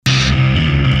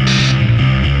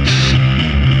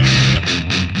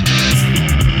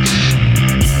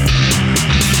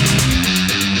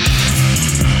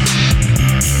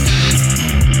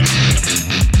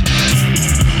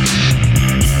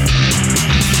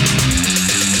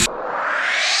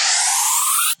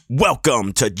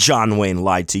Welcome to John Wayne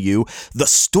Lied to You, the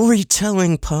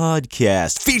storytelling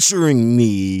podcast featuring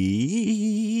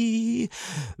me,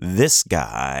 this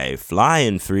guy,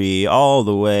 flying free all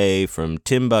the way from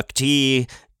Timbuktu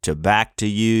to back to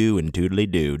you and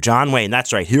doodly-doo. John Wayne,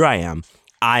 that's right, here I am.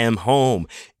 I am home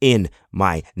in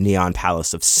my Neon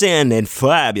Palace of Sin in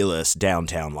fabulous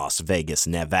downtown Las Vegas,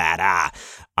 Nevada.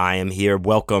 I am here.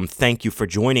 Welcome. Thank you for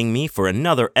joining me for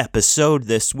another episode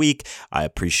this week. I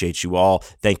appreciate you all.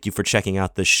 Thank you for checking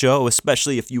out the show,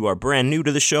 especially if you are brand new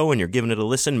to the show and you're giving it a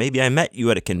listen. Maybe I met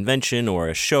you at a convention or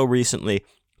a show recently.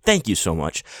 Thank you so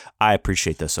much. I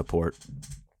appreciate the support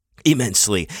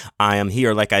immensely. I am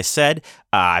here, like I said.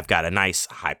 I've got a nice,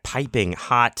 piping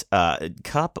hot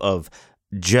cup of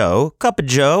Joe,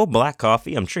 black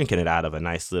coffee. I'm drinking it out of a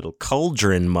nice little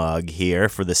cauldron mug here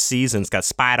for the season. It's got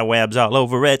spider webs all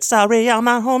over it. Sorry, I'm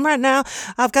not home right now.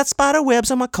 I've got spider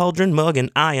webs on my cauldron mug, and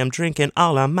I am drinking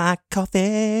all of my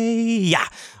coffee. Yeah,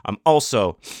 I'm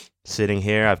also sitting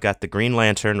here. I've got the Green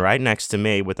Lantern right next to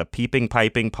me with a peeping,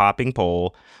 piping, popping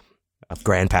pole of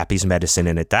Grandpappy's medicine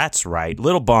in it. That's right.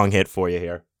 Little bong hit for you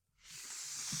here.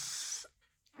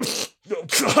 Oh,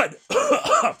 God.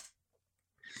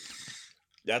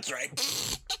 That's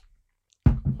right.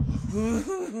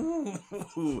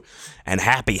 And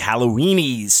happy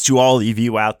Halloweenies to all of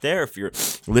you out there. If you're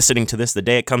listening to this the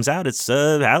day it comes out, it's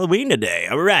Halloween today.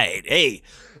 All right. Hey.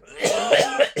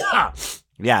 Yeah,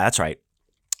 that's right.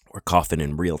 We're coughing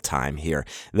in real time here.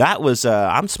 That was,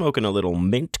 I'm smoking a little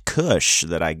mint kush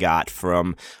that I got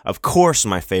from, of course,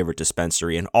 my favorite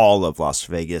dispensary in all of Las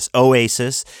Vegas,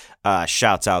 Oasis.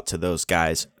 Shouts out to those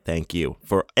guys. Thank you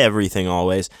for everything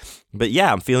always. But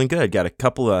yeah, I'm feeling good. Got a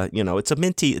couple of, it's a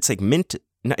minty, it's like mint.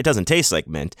 It doesn't taste like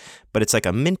mint, but it's like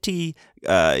a minty,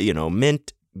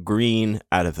 mint green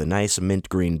out of the nice mint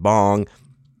green bong.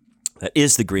 That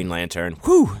is the Green Lantern.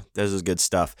 Whew, this is good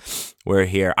stuff. We're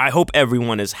here. I hope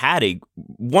everyone has had a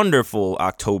wonderful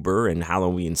October and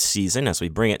Halloween season as we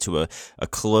bring it to a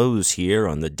close here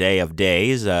on the Day of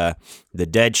Days. The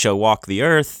dead shall walk the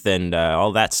earth and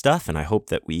all that stuff. And I hope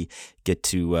that we get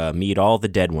to meet all the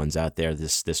dead ones out there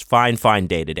this fine, fine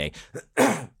day today.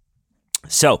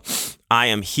 So, I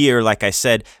am here, like I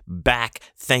said, back.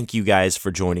 Thank you guys for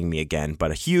joining me again.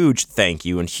 But a huge thank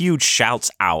you and huge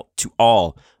shouts out to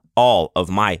all of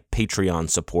my Patreon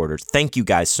supporters. Thank you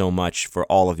guys so much for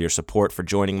all of your support, for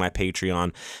joining my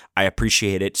Patreon. I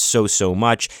appreciate it so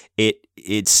much.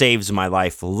 It saves my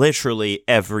life literally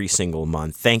every single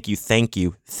month. Thank you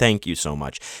so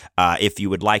much. If you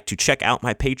would like to check out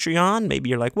my Patreon, maybe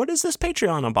you're like, what is this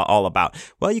Patreon all about?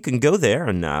 Well, you can go there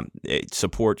and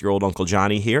support your old Uncle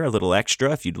Johnny here, a little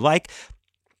extra if you'd like.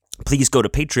 Please go to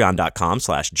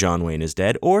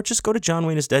patreon.com/JohnWayneIsDead, or just go to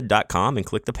johnwayneisdead.com and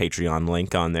click the Patreon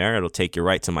link on there. It'll take you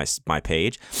right to my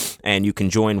page, and you can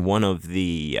join one of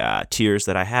the tiers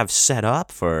that I have set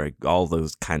up for all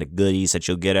those kind of goodies that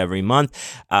you'll get every month.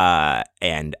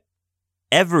 And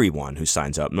everyone who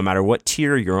signs up, no matter what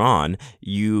tier you're on,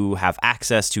 you have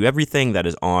access to everything that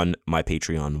is on my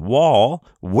Patreon wall,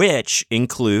 which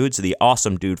includes the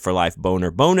Awesome Dude for Life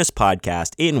Boner bonus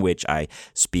podcast, in which I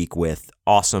speak with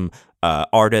awesome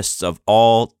artists of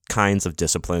all kinds of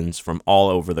disciplines from all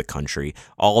over the country,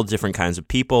 all different kinds of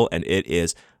people, and it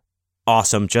is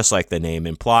awesome, just like the name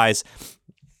implies.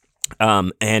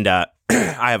 I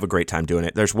have a great time doing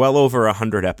it. There's well over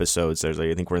 100 episodes.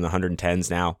 I think we're in the 110s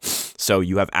now. So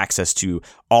you have access to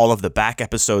all of the back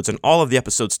episodes and all of the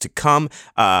episodes to come.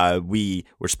 We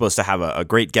were supposed to have a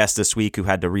great guest this week who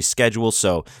had to reschedule.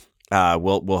 So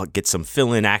we'll get some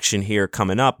fill-in action here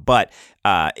coming up, but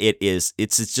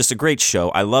it's just a great show.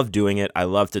 I love doing it. I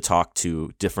love to talk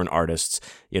to different artists.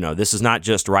 This is not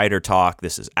just writer talk.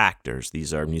 This is actors.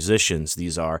 These are musicians.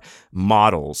 These are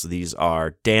models. These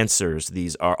are dancers.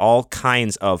 These are all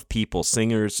kinds of people,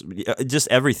 singers, just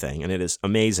everything, and it is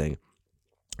amazing.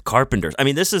 Carpenters. I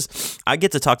mean, I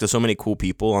get to talk to so many cool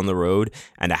people on the road,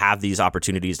 and to have these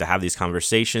opportunities, to have these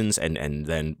conversations and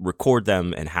then record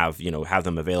them and have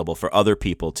them available for other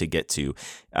people to get to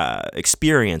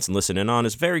experience and listen in on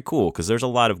is very cool, because there's a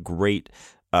lot of great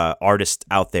artists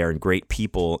out there and great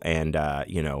people, and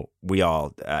we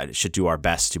all should do our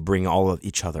best to bring all of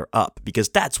each other up, because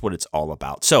that's what it's all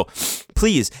about. So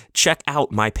please check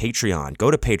out my Patreon. Go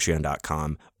to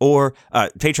patreon.com or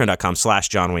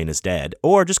patreon.com/JohnWayneIsDead,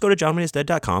 or just go to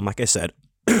johnwayneisdead.com. Like I said,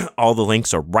 all the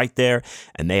links are right there,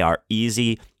 and they are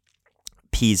easy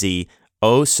peasy,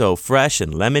 oh so fresh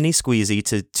and lemony squeezy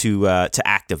to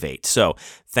activate. So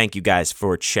thank you guys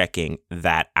for checking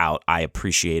that out. I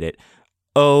appreciate it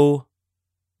so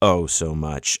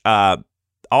much.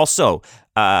 Also,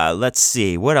 let's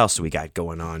see, what else do we got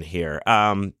going on here?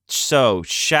 So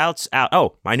shouts out.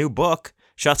 Oh, my new book.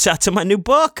 Shouts out to my new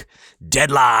book,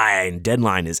 Deadline.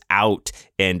 Deadline is out,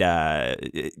 and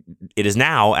it is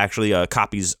now actually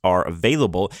copies are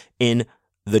available in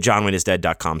the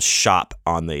JohnWayneIsDead.com shop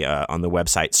on the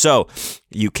website. So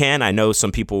you can. I know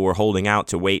some people were holding out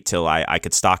to wait till I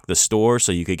could stock the store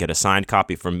so you could get a signed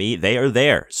copy from me. They are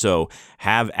there, so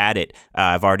have at it.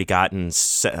 I've already gotten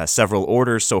several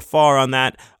orders so far on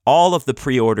that. All of the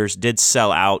pre-orders did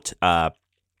sell out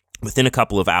within a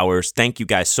couple of hours. Thank you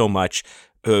guys so much.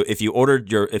 If you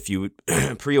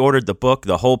pre-ordered the book,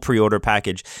 the whole pre-order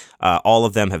package, all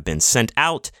of them have been sent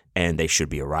out, and they should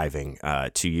be arriving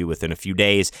to you within a few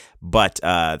days. But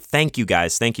thank you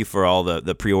guys. Thank you for all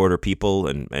the pre-order people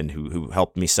and who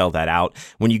helped me sell that out.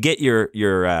 When you get your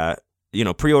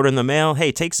pre-order in the mail,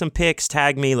 hey, take some pics,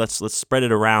 tag me. Let's spread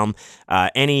it around.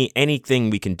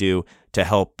 Anything we can do to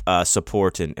help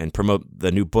support and promote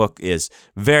the new book is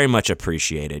very much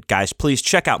appreciated. Guys, please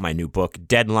check out my new book,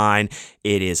 Deadline.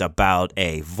 It is about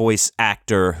a voice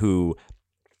actor who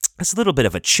has a little bit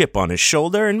of a chip on his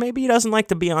shoulder, and maybe he doesn't like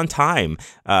to be on time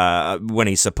when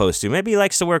he's supposed to. Maybe he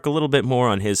likes to work a little bit more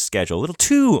on his schedule, a little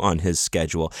too on his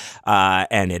schedule,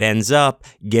 and it ends up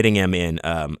getting him in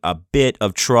a bit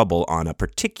of trouble on a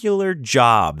particular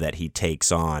job that he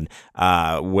takes on,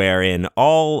 wherein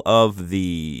all of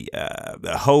the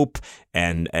hope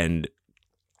and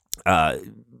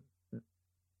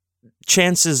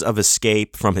chances of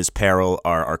escape from his peril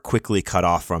are quickly cut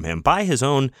off from him by his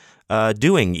own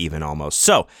doing, even almost.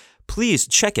 So please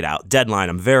check it out, Deadline.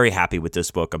 I'm very happy with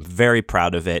this book. I'm very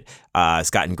proud of it. It's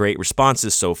gotten great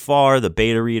responses so far. The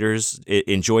beta readers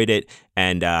enjoyed it,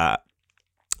 and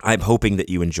I'm hoping that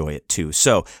you enjoy it too.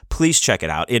 So please check it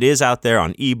out. It is out there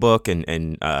on ebook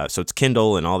and so it's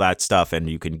Kindle and all that stuff, and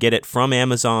you can get it from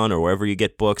Amazon or wherever you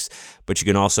get books, but you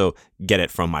can also get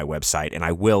it from my website, and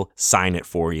I will sign it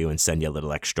for you and send you a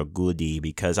little extra goodie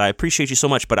because I appreciate you so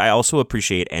much, but I also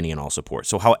appreciate any and all support.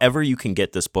 So however you can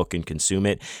get this book and consume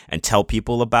it and tell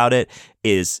people about it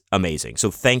is amazing.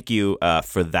 So thank you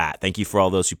for that. Thank you for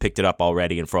all those who picked it up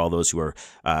already, and for all those who are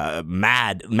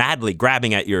madly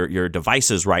grabbing at your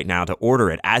devices right now to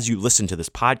order it as you listen to this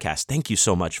podcast. Thank you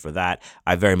so much for that.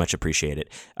 I very much appreciate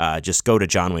it. Just go to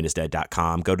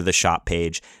JohnWayneIsDead.com, go to the shop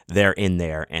page. They're in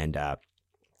there, and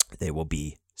they will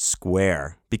be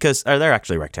square because they're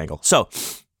actually rectangle. So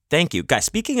thank you, guys.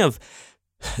 Speaking of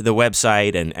the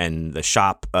website and the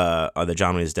shop, the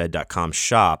JohnWayneIsDead.com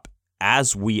shop,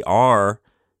 as we are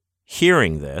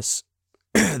hearing this,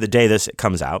 the day this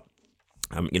comes out,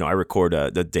 I record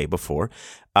the day before.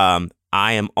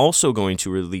 I am also going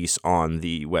to release on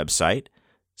the website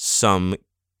some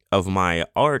of my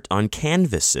art on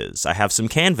canvases. I have some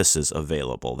canvases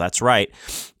available. That's right.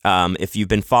 If you've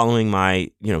been following my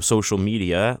social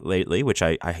media lately, which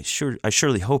I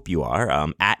surely hope you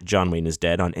are, at John Wayne is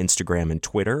Dead on Instagram and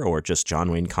Twitter, or just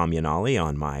John Wayne Comunale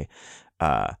on my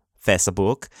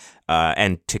Facebook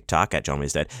and TikTok at John Wayne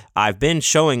is Dead. I've been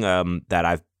showing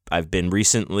that I've been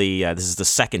recently. This is the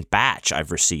second batch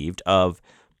I've received of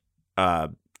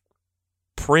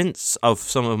prints of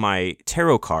some of my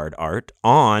tarot card art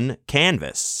on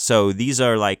canvas. So these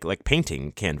are like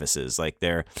painting canvases. Like,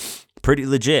 they're pretty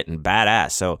legit and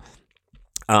badass. So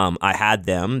I had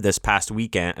them this past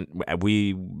weekend at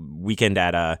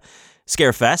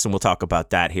Scarefest, and we'll talk about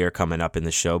that here coming up in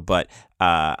the show. But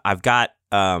I've got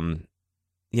a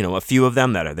few of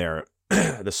them that are there.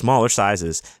 The smaller size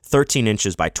is 13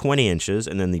 inches by 20 inches,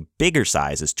 and then the bigger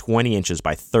size is 20 inches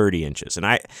by 30 inches. And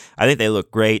I think they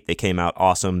look great. They came out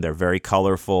awesome. They're very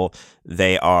colorful.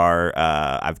 They are,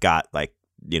 I've got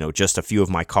just a few of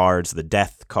my cards: the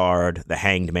Death card, the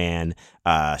Hanged Man,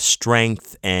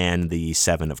 Strength, and the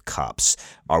Seven of Cups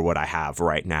are what I have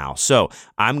right now. So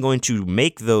I'm going to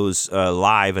make those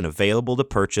live and available to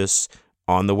purchase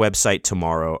on the website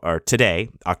tomorrow, or today,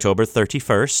 October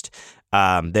 31st.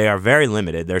 They are very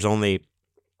limited. There's only,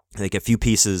 I think, a few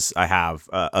pieces I have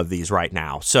of these right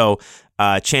now. So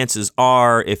chances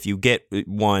are, if you get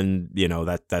one,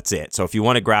 that's it. So if you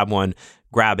want to grab one,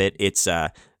 grab it. It's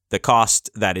the cost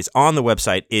that is on the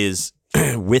website is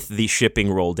with the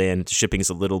shipping rolled in. Shipping is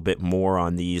a little bit more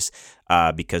on these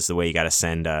because the way you got to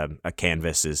send a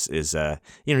canvas is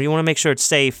you want to make sure it's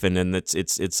safe, and then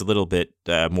it's a little bit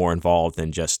more involved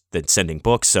than sending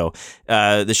books. So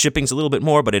the shipping's a little bit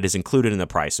more, but it is included in the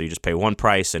price. So you just pay one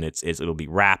price, and it'll be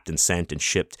wrapped and sent and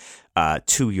shipped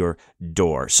to your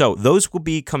door. So those will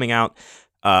be coming out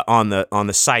on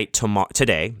the site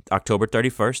today, October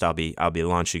 31st. I'll be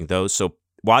launching those. So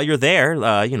while you're there,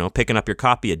 picking up your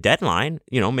copy of Deadline,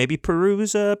 maybe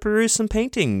peruse some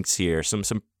paintings here,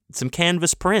 some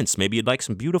canvas prints. Maybe you'd like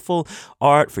some beautiful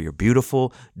art for your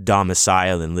beautiful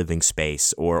domicile and living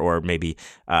space, or maybe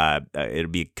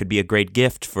could be a great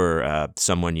gift for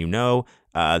someone you know.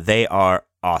 They are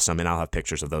awesome, and I'll have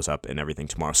pictures of those up and everything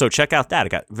tomorrow. So check out that. I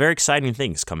got very exciting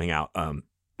things coming out.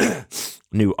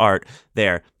 New art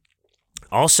there.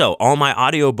 Also, all my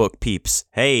audiobook peeps.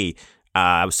 Hey,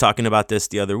 I was talking about this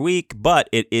the other week, but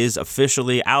it is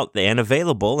officially out and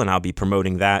available, and I'll be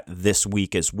promoting that this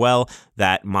week as well,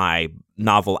 that my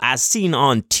novel As Seen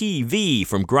on TV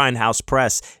from Grindhouse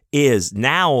Press is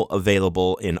now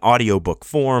available in audiobook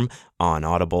form on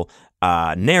Audible,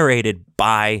 narrated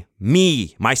by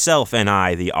me, myself, and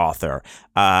I, the author.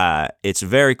 It's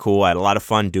very cool. I had a lot of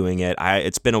fun doing it.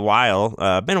 It's been a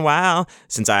while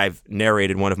since I've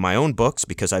narrated one of my own books,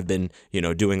 because I've been,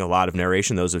 doing a lot of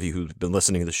narration. Those of you who've been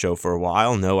listening to the show for a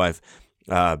while know I've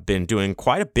been doing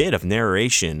quite a bit of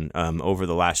narration over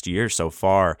the last year so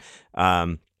far,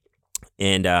 and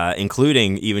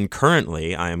including even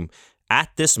currently. I'm at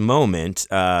this moment,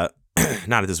 not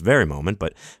at this very moment,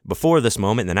 but before this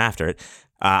moment and then after it,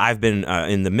 I've been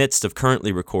in the midst of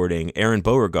currently recording Aaron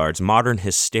Beauregard's Modern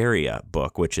Hysteria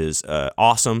book, which is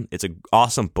awesome. It's an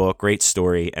awesome book, great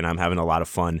story, and I'm having a lot of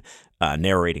fun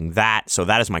narrating that. So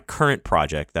that is my current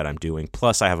project that I'm doing.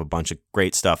 Plus, I have a bunch of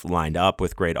great stuff lined up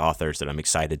with great authors that I'm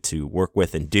excited to work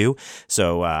with and do.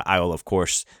 So I will, of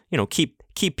course,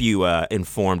 keep you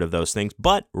informed of those things.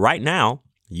 But right now,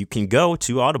 you can go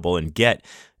to Audible and get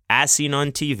As Seen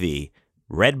on TV,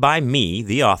 read by me,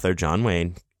 the author, John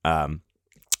Wayne,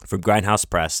 from Grindhouse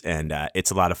Press, and it's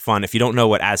a lot of fun. If you don't know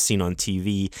what As Seen on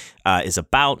TV is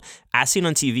about, As Seen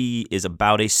on TV is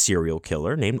about a serial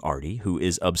killer named Artie who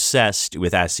is obsessed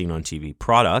with As Seen on TV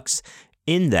products,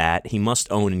 in that he must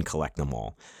own and collect them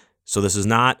all. So this is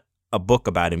not a book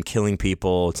about him killing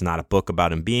people. It's not a book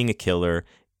about him being a killer.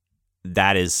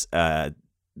 That is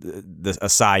the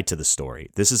aside to the story.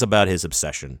 This is about his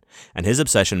obsession, and his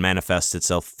obsession manifests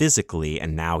itself physically,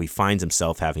 and now he finds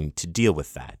himself having to deal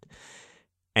with that.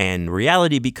 And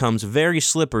reality becomes very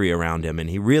slippery around him, and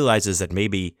he realizes that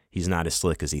maybe he's not as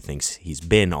slick as he thinks he's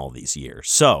been all these years.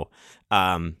 So,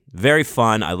 very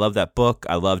fun. I love that book.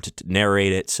 I love to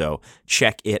narrate it, so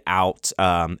check it out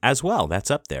as well. That's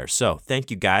up there. So,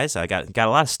 thank you guys. I got a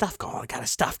lot of stuff going on. Got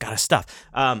a stuff.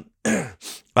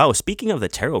 Oh, speaking of the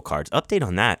tarot cards, update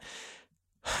on that.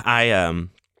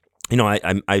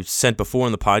 I sent before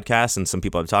in the podcast, and some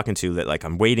people I'm talking to, that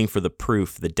I'm waiting for the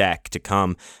proof, the deck to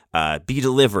come be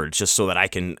delivered, just so that I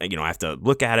can, I have to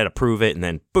look at it, approve it, and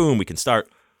then boom, we can start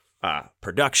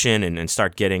production and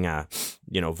start getting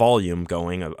volume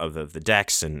going of the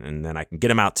decks, and then I can get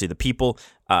them out to the people.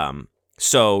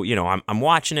 So, I'm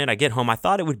watching it. I get home. I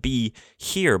thought it would be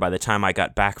here by the time I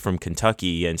got back from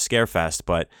Kentucky and Scarefest,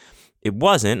 but it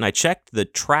wasn't. And I checked the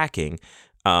tracking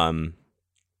on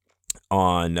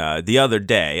the other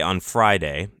day, on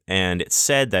Friday, and it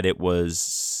said that it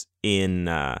was in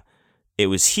it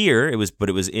was here, but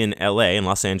it was in LA, in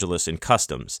Los Angeles, in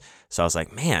customs. So I was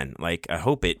like, man, I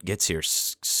hope it gets here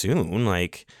soon,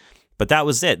 but that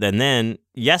was it. And then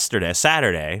yesterday,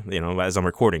 Saturday, as I'm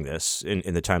recording this,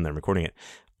 in the time that I'm recording it,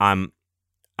 I'm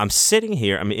sitting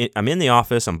here, I'm in the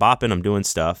office, I'm bopping, I'm doing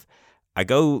stuff. I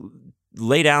go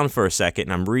lay down for a second,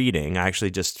 and I'm reading. I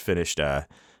actually just finished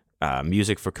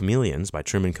Music for Chameleons by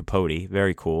Truman Capote.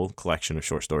 Very cool collection of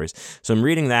short stories. So I'm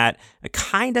reading that,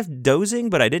 kind of dozing,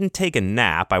 but I didn't take a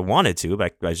nap. I wanted to,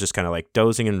 but I was just kind of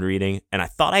dozing and reading. And I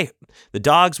thought the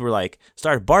dogs were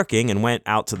started barking and went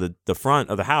out to the front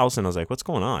of the house. And I was like, what's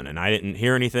going on? And I didn't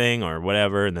hear anything or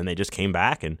whatever. And then they just came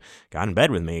back and got in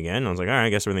bed with me again. And I was like, all right, I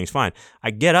guess everything's fine.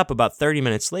 I get up about 30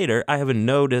 minutes later. I have a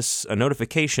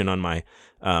notification on my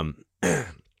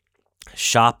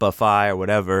Shopify or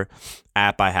whatever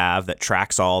app I have that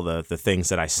tracks all the things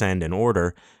that I send in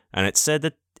order, and it said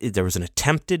that there was an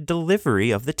attempted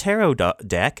delivery of the tarot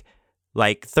deck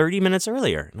 30 minutes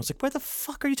earlier. And I was like, what the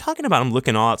fuck are you talking about? I'm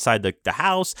looking all outside the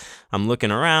house. I'm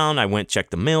looking around. I went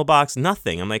checked the mailbox.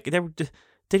 Nothing. I'm like, they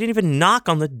didn't even knock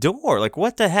on the door.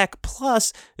 What the heck?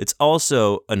 Plus, it's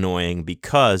also annoying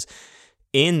because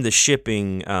in the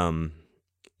shipping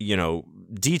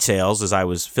details, as I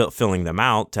was filling them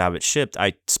out to have it shipped,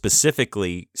 I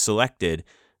specifically selected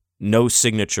no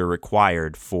signature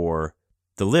required for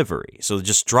delivery. So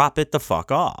just drop it the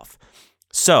fuck off.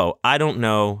 So I don't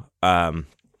know. I'm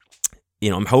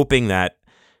hoping that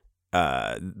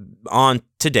on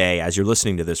today, as you're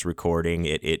listening to this recording,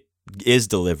 it is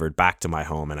delivered back to my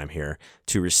home, and I'm here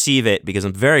to receive it because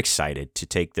I'm very excited to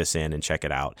take this in and check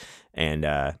it out and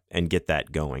get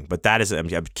that going. But that is, I'm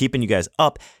keeping you guys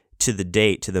up to the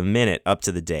date, to the minute, up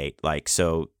to the date. Like,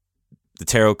 so the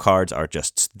tarot cards are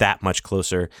just that much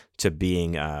closer to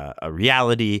being a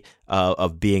reality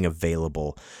of being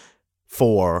available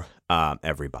for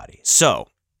everybody. So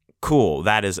cool.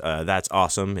 That's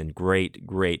awesome and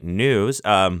great news.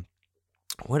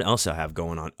 What else I have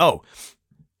going on? Oh,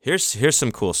 here's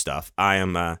some cool stuff. I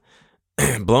am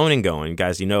blowing and going,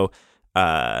 guys. You know,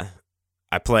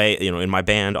 I play, in my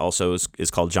band also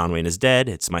is called John Wayne is Dead.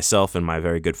 It's myself and my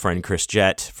very good friend Chris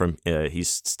Jett from he's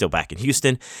still back in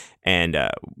Houston, and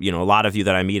a lot of you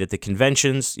that I meet at the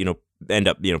conventions, end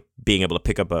up being able to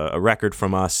pick up a record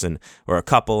from us or a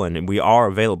couple, and we are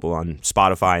available on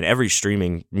Spotify and every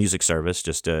streaming music service.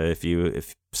 Just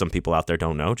if some people out there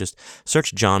don't know, just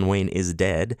search John Wayne is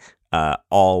Dead,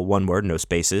 all one word, no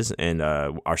spaces, and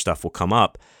our stuff will come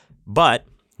up. But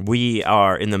we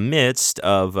are in the midst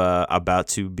of about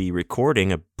to be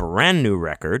recording a brand new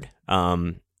record,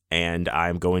 and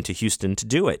I'm going to Houston to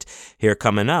do it here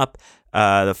coming up.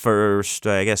 The first,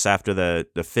 I guess, after the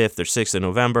 5th or 6th of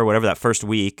November, whatever that first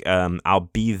week, I'll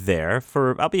be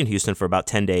in Houston for about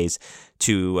 10 days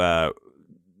to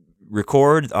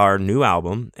record our new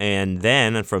album, and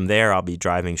then from there I'll be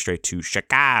driving straight to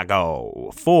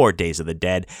Chicago for Days of the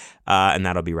Dead, and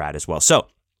that'll be rad as well. So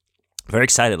very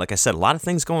excited. Like I said, a lot of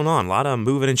things going on, a lot of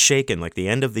moving and shaking. Like the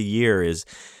end of the year is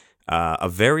a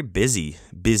very busy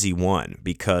one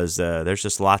because there's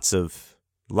just lots of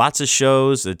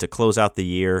shows to close out the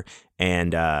year,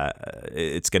 and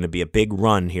it's going to be a big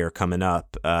run here coming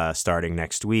up starting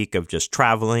next week of just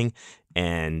traveling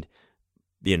and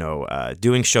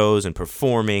doing shows and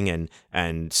performing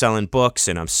and selling books,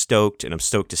 and I'm stoked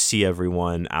to see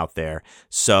everyone out there.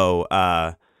 So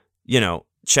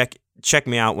check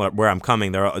me out where I'm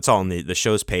coming. It's all on the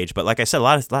show's page. But like I said, a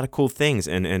lot of cool things,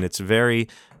 and it's very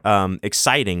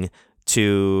exciting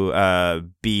to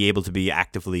be able to be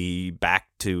actively back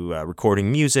to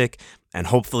recording music, and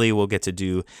hopefully we'll get to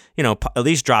do, at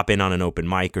least drop in on an open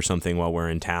mic or something while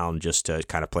we're in town just to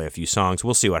kind of play a few songs.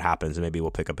 We'll see what happens, and maybe we'll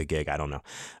pick up a gig. I don't know.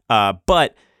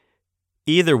 But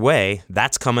either way,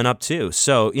 that's coming up too.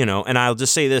 So, and I'll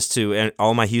just say this to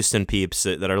all my Houston peeps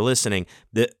that are listening,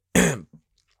 that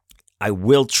I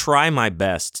will try my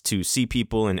best to see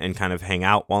people and kind of hang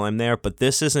out while I'm there, but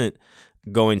this isn't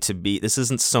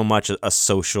so much a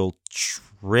social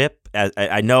trip.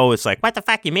 I know it's like, what the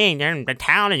fuck you mean? You're in the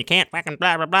town and you can't fucking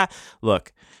blah, blah, blah.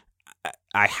 Look,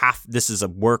 this is a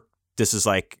work, this is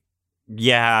like,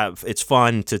 yeah, it's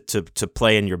fun to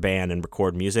play in your band and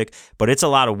record music, but it's a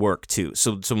lot of work too.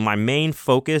 So my main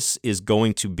focus is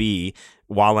going to be,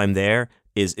 while I'm there,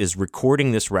 is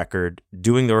recording this record,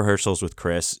 doing the rehearsals with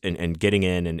Chris, and getting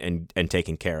in and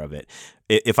taking care of it.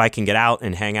 If I can get out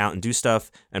and hang out and do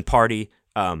stuff and party,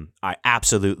 I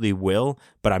absolutely will.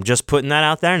 But I'm just putting that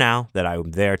out there now, that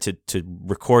I'm there to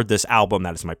record this album.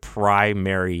 That is my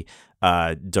primary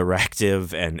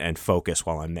directive and focus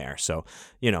while I'm there. So,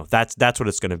 that's what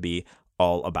it's going to be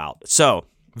all about. So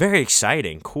very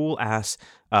exciting, cool ass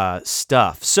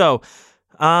stuff. So,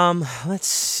 let's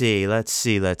see.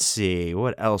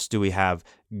 What else do we have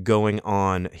going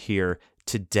on here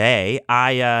today?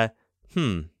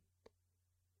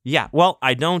 Yeah, well,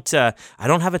 I don't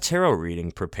have a tarot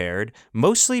reading prepared,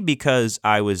 mostly because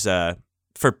I was,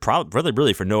 for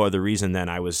no other reason than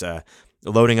I was,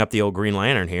 loading up the old Green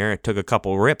Lantern here. I took a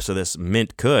couple rips of this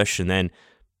mint kush and then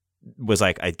was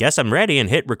like, I guess I'm ready, and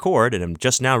hit record, and I'm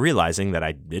just now realizing that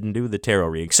I didn't do the tarot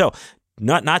reading. So,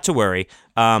 Not to worry.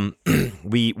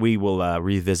 We will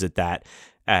revisit that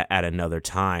at another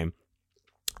time.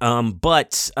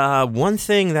 But one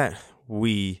thing that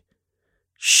we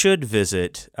should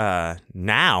visit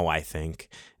now, I think,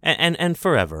 and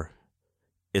forever,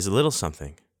 is a little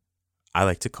something I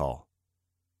like to call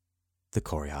the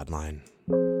Corey Hotline.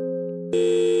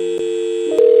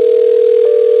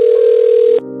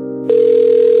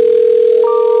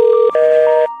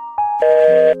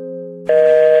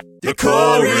 The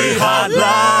Corey Hotline!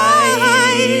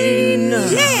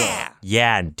 Yeah!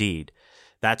 Yeah, indeed.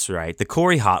 That's right. The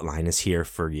Corey Hotline is here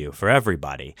for you, for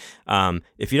everybody.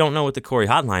 If you don't know what the Corey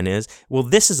Hotline is, well,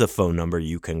 this is a phone number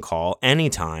you can call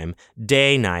anytime,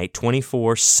 day, night,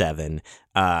 24/7,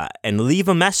 and leave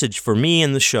a message for me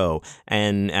in the show,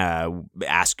 and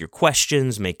ask your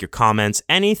questions, make your comments,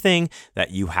 anything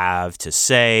that you have to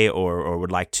say or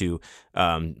would like to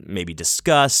maybe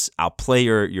discuss. I'll play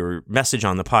your message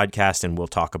on the podcast, and we'll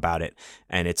talk about it,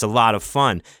 and it's a lot of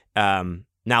fun.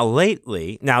 Now,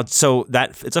 lately, so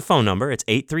that it's a phone number. It's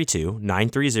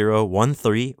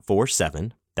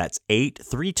 832-930-1347. That's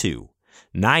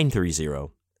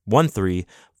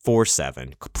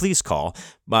 832-930-1347. Please call.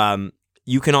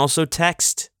 You can also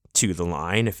text to the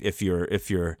line if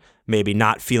you're maybe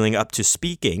not feeling up to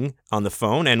speaking on the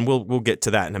phone, and we'll get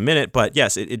to that in a minute. But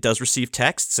yes, it does receive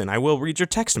texts, and I will read your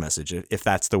text message if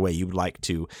that's the way you'd like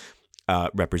to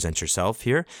represent yourself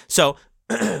here. So.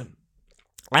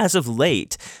 As of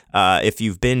late, if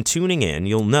you've been tuning in,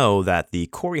 you'll know that the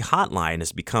Corey Hotline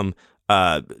has become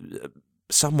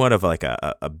somewhat of like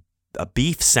a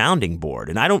beef sounding board.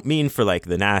 And I don't mean for like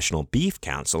the National Beef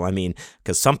Council. I mean,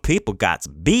 because some people got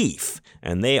beef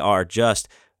and they are just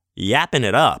yapping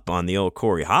it up on the old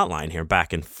Corey Hotline here,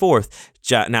 back and forth.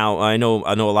 Now, I know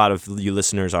a lot of you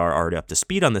listeners are already up to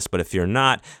speed on this, but if you're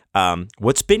not,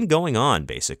 what's been going on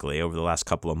basically over the last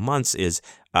couple of months is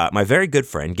my very good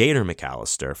friend Gator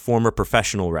McAllister, former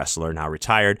professional wrestler, now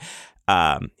retired.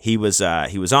 He was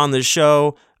on this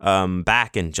show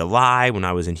back in July when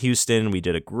I was in Houston. We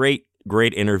did a great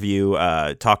interview,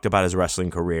 talked about his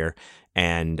wrestling career,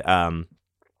 and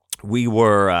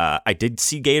I did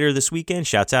see Gator this weekend.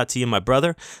 Shouts out to you, my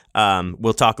brother.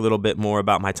 We'll talk a little bit more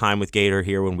about my time with Gator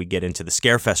here when we get into the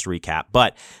Scarefest recap.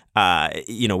 But,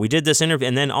 we did this interview,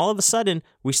 and then all of a sudden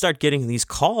we start getting these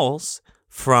calls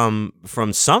from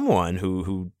someone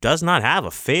who does not have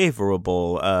a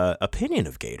favorable opinion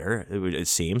of Gator, it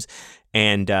seems.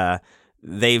 And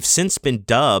they've since been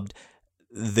dubbed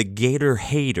the Gator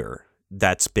Hater.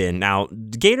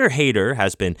 Gator Hater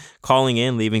has been calling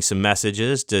in, leaving some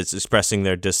messages, expressing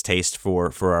their distaste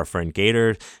for our friend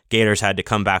Gator. Gator's had to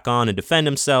come back on and defend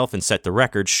himself and set the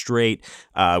record straight,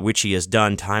 which he has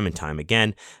done time and time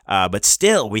again. But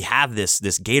still, we have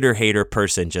this Gator Hater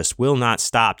person just will not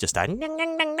stop, just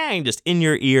in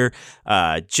your ear,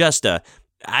 I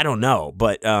don't know,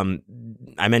 but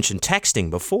I mentioned texting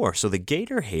before, so the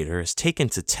Gator Hater has taken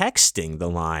to texting the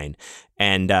line,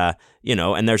 and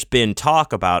and there's been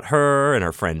talk about her and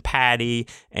her friend Patty,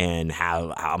 and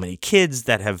how many kids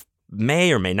that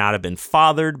may or may not have been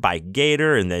fathered by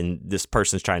Gator, and then this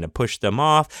person's trying to push them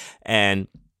off, and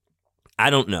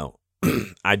I don't know,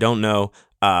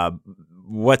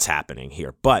 what's happening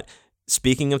here. But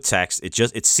speaking of text,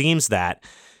 it seems that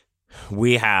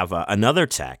we have another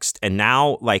text, and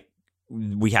now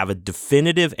we have a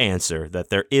definitive answer that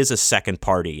there is a second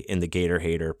party in the Gator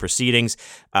Hater proceedings.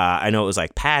 I know it was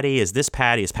like Patty. Is this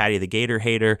Patty? Is Patty the Gator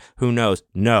Hater? Who knows?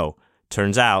 No.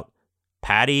 Turns out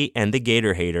Patty and the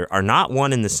Gator Hater are not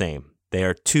one and the same. They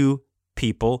are two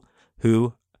people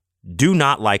who do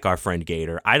not like our friend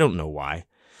Gator. I don't know why.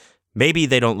 Maybe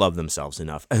they don't love themselves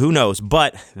enough. Who knows?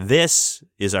 But this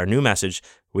is our new message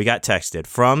we got texted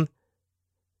from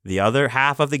the other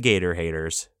half of the Gator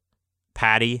Haters,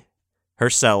 Patty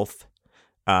herself.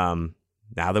 Now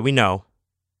that we know,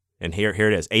 and here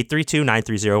it is,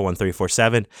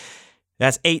 832-930-1347.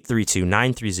 That's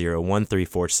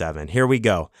 832-930-1347. Here we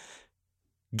go.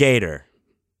 Gator,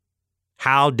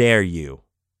 how dare you?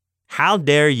 How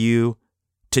dare you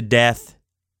to death,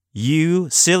 you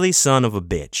silly son of a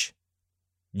bitch.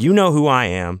 You know who I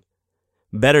am.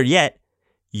 Better yet,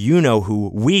 you know who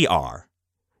we are.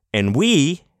 And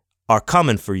we are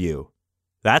coming for you.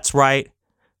 That's right.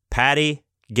 Patty,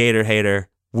 Gator Hater,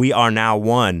 we are now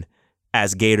one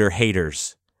as Gator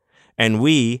Haters. And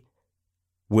we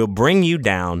will bring you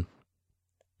down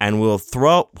and we'll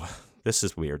throw... This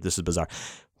is weird. This is bizarre.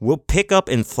 We'll pick up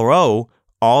and throw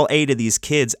all 8 of these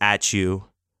kids at you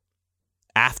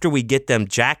after we get them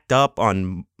jacked up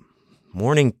on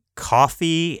morning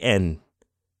coffee and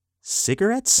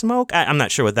cigarette smoke. I'm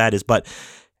not sure what that is, but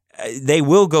they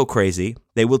will go crazy.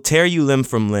 They will tear you limb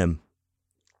from limb.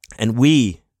 And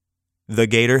we, the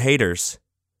Gator Haters,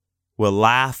 will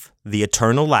laugh the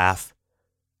eternal laugh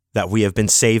that we have been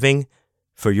saving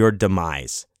for your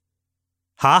demise.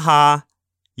 Ha ha,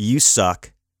 you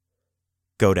suck.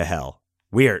 Go to hell.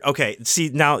 Weird. Okay, see,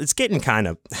 now it's getting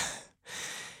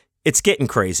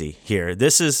crazy here.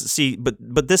 This is,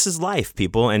 but this is life,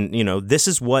 people. And, this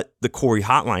is what the Corey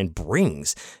Hotline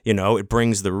brings. It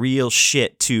brings the real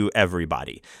shit to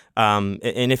everybody. And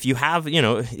if you have,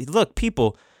 look,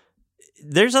 people,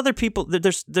 there's other people,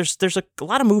 there's a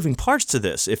lot of moving parts to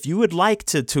this. If you would like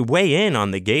to weigh in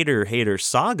on the Gator Hater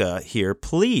saga here,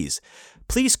 please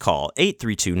call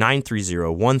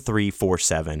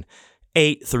 832-930-1347,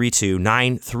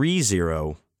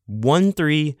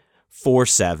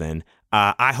 832-930-1347.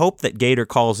 I hope that Gator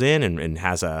calls in and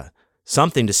has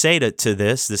something to say to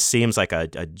this. This seems like a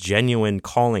genuine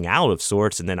calling out of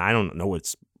sorts. And then I don't know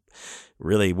what's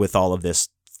really with all of this,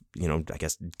 I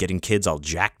guess getting kids all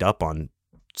jacked up on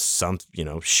some,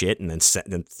 shit and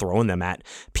then throwing them at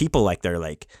people like they're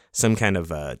like some kind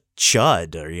of a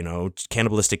chud or,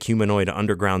 cannibalistic humanoid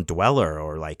underground dweller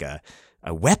or like a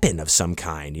weapon of some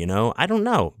kind, I don't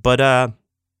know. But,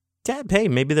 yeah, hey,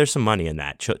 maybe there's some money in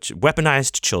that.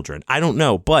 Weaponized children. I don't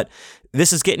know. But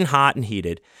this is getting hot and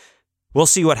heated. We'll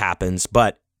see what happens.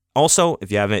 But also,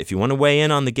 if you want to weigh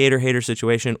in on the Gator Hater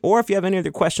situation, or if you have any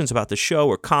other questions about the show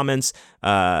or comments,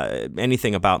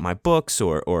 anything about my books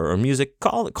or music,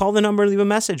 call the number and leave a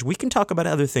message. We can talk about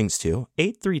other things too.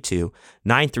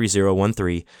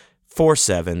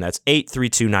 832-930-1347. That's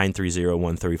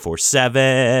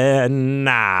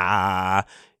 832-930-1347.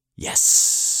 Yes.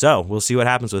 So we'll see what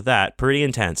happens with that. Pretty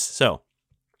intense. So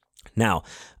now,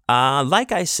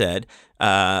 like I said,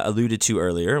 alluded to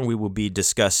earlier, we will be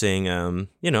discussing,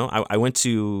 I went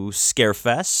to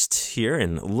Scarefest here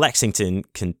in Lexington,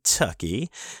 Kentucky,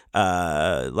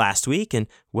 last week. And,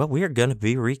 well, we are going to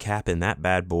be recapping that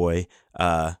bad boy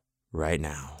right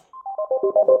now.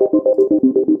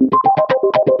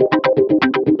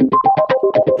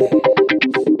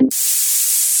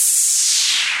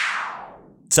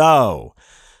 So,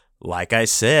 like I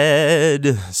said,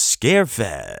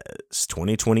 Scarefest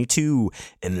 2022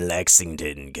 in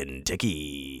Lexington,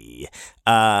 Kentucky.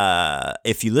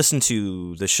 If you listen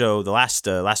to the show, the last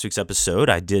week's episode,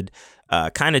 I did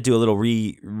kind of do a little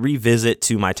revisit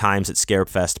to my times at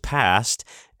Scarefest past,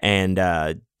 and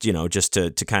just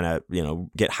to kind of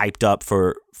get hyped up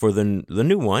for the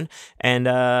new one, and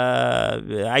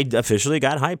I officially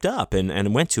got hyped up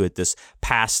and went to it this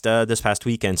past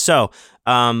weekend. So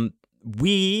I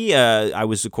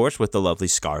was of course with the lovely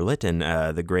Scarlett, and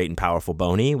the great and powerful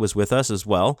Boney was with us as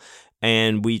well,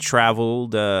 and we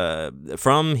traveled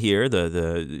from here,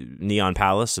 the Neon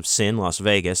Palace of Sin, Las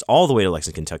Vegas, all the way to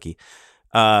Lexington, Kentucky.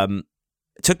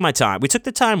 Took my time. We took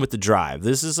the time with the drive.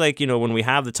 This is like, when we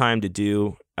have the time to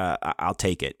do, I'll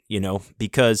take it,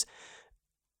 because,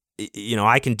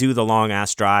 I can do the long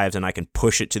ass drives and I can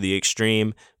push it to the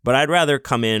extreme, but I'd rather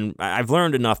come in. I've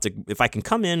learned enough if I can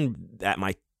come in at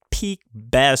my peak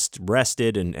best,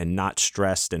 rested and not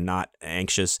stressed and not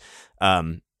anxious,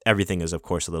 everything is of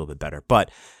course a little bit better. But,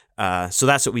 so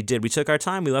that's what we did. We took our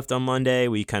time. We left on Monday.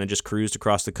 We kind of just cruised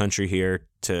across the country here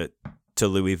to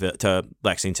Louisville, to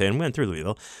Lexington, went through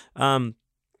Louisville. And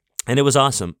it was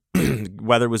awesome.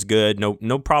 Weather was good.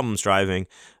 No problems driving,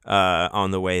 on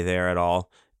the way there at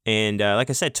all. And,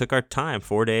 like I said, took our time,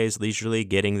 4 days leisurely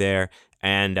getting there.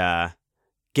 And, when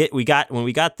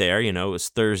we got there, it was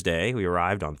Thursday. We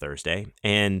arrived on Thursday,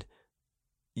 and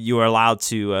you are allowed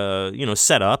to,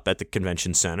 set up at the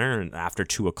convention center after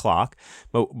 2:00.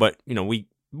 But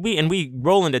we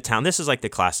roll into town. This is like the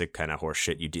classic kind of horse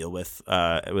shit you deal with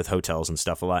hotels and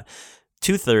stuff a lot.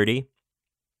 2:30,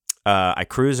 I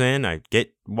cruise in. I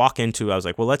was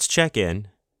like, well, let's check in,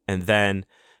 and then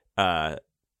I'll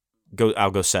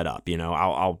go set up.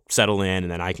 I'll settle in,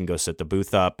 and then I can go set the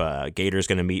booth up. Gator's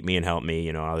gonna meet me and help me.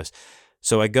 All this.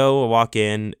 So I walk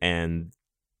in, and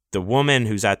the woman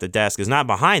who's at the desk is not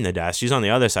behind the desk. She's on the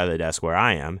other side of the desk where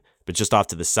I am, but just off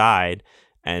to the side.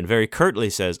 And very curtly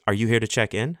says, "Are you here to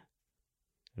check in?"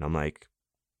 And I'm like,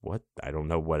 "What? I don't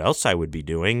know what else I would be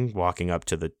doing, walking up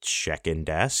to the check-in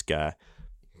desk." And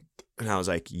I was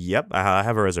like, "Yep, I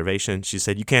have a reservation." She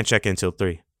said, "You can't check in till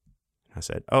 3." I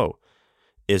said, "Oh,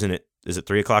 is it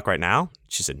 3:00 right now?"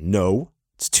 She said, "No,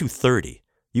 it's 2:30.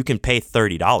 You can pay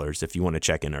 $30 if you want to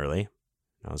check in early."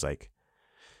 And I was like,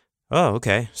 "Oh,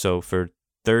 okay. So for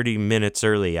 30 minutes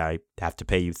early, I have to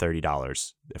pay you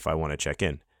 $30 if I want to check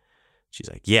in." She's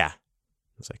like, "Yeah."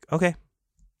 I was like, "Okay.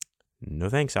 No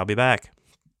thanks. I'll be back."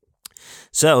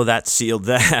 So that sealed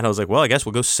that. I was like, well, I guess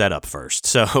we'll go set up first.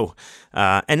 So,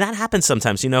 and that happens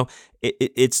sometimes,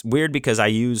 it's weird because I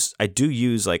do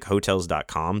use like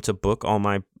hotels.com to book all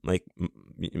my like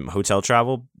hotel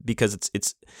travel, because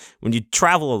it's when you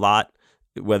travel a lot,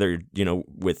 whether,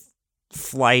 with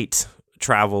flight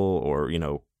travel or,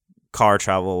 car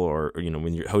travel or,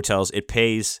 when you're hotels, it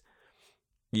pays.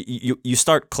 You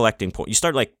start collecting points. You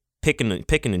start like picking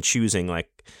and choosing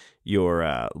like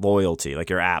your loyalty, like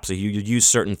your app. So you use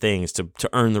certain things to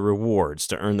earn the rewards,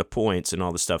 to earn the points and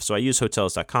all this stuff. So I use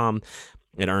hotels.com.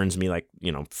 It earns me like,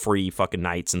 free fucking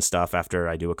nights and stuff after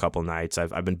I do a couple nights.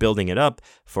 I've been building it up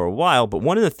for a while, but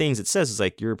one of the things it says is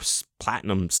like your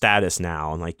platinum status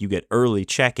now, and like you get early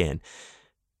check-in.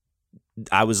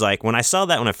 I was like, when I saw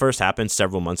that when it first happened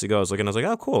several months ago, I was like,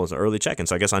 oh, cool, it's an early check-in.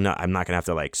 So I guess I'm not gonna have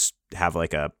to like have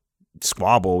like a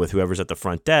squabble with whoever's at the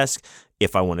front desk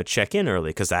if I want to check in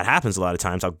early, because that happens a lot of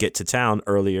times. I'll get to town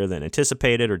earlier than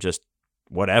anticipated or just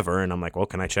whatever, and I'm like, well,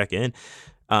 can I check in?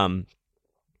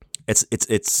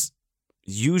 It's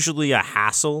usually a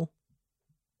hassle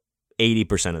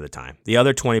 80% of the time. The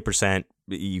other 20%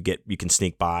 you can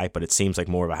sneak by, but it seems like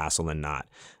more of a hassle than not.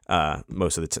 More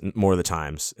of the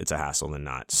times it's a hassle than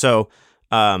not. So,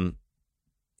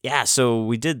 so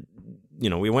we did.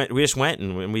 We just went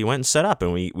and set up,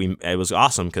 and it was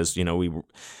awesome because we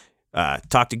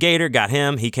talked to Gator, got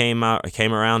him. He came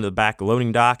around to the back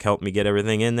loading dock, helped me get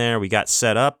everything in there. We got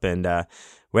set up, and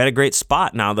we had a great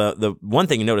spot. Now, the one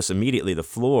thing you notice immediately, the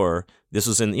floor. This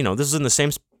was in the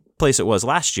same place it was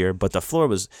last year, but the floor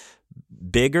was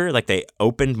bigger. Like, they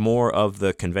opened more of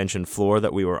the convention floor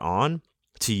that we were on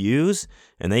to use,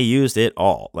 and they used it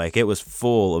all. Like, it was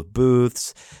full of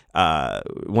booths.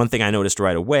 One thing I noticed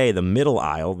right away, the middle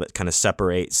aisle that kind of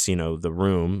separates, the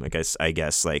room, I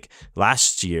guess like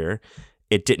last year,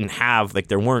 it didn't have,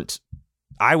 like,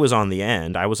 I was on the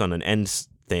end, I was on an end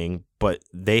thing, but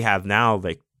they have now,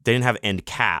 like, they didn't have end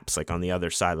caps, like, on the other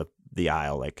side of the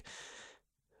aisle, like,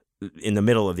 in the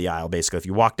middle of the aisle, basically. If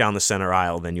you walk down the center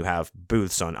aisle, then you have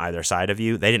booths on either side of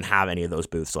you. They didn't have any of those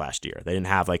booths last year. They didn't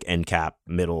have, like, end cap,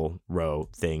 middle row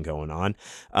thing going on.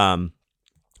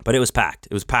 But it was packed.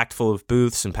 It was packed full of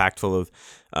booths and packed full of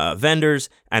vendors,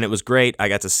 and it was great. I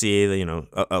got to see,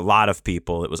 a lot of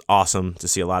people. It was awesome to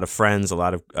see a lot of friends, a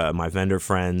lot of my vendor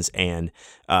friends and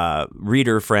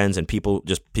reader friends, and people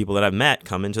that I've met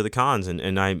come into the cons,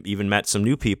 and I even met some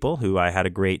new people who I had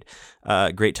a great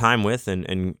time with,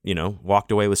 and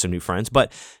walked away with some new friends.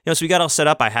 But so we got all set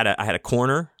up. I had a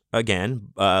corner again,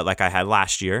 like I had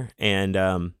last year,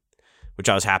 and which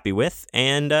I was happy with,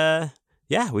 and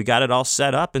we got it all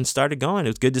set up and started going. It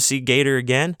was good to see Gator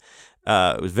again.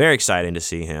 It was very exciting to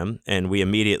see him. And we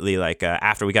immediately,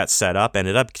 after we got set up,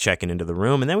 ended up checking into the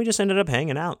room. And then we just ended up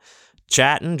hanging out,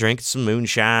 chatting, drinking some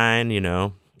moonshine,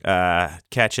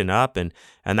 catching up. And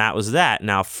that was that.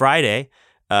 Now, Friday,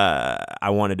 I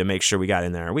wanted to make sure we got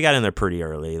in there. We got in there pretty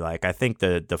early. Like, I think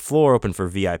the floor opened for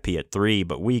VIP at 3,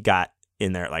 but we got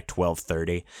in there at like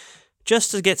 12:30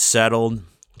 just to get settled,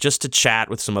 just to chat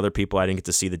with some other people I didn't get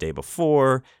to see the day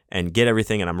before and get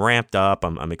everything. And I'm ramped up.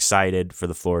 I'm excited for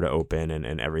the floor to open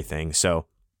and everything. So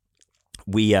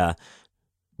we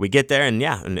get there, and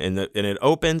it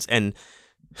opens, and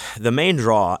the main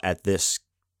draw at this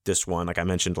one, like I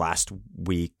mentioned last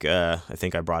week, I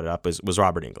think I brought it up, was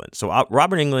Robert Englund. So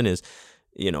Robert Englund is,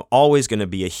 always going to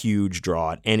be a huge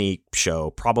draw at any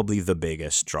show, probably the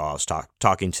biggest draw. I was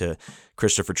talking to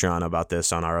Christopher Triano about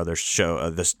this on our other show,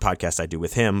 this podcast I do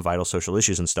with him, Vital Social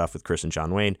Issues and Stuff with Chris and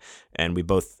John Wayne, and we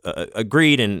both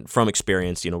agreed, and from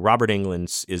experience, Robert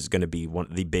Englund is going to be one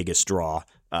of the biggest draw,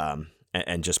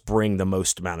 and just bring the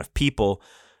most amount of people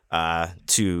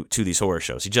to these horror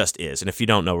shows. He just is. And if you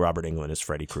don't know, Robert Englund is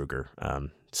Freddy Krueger.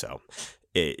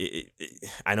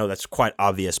 I know that's quite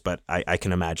obvious, but I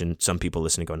can imagine some people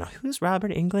listening going, now, who's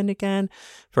Robert Englund again?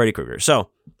 Freddy Krueger.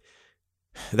 So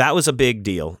that was a big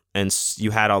deal. And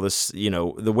you had all this,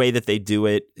 the way that they do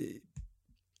it,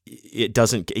 it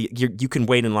doesn't, you can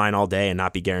wait in line all day and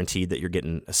not be guaranteed that you're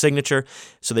getting a signature.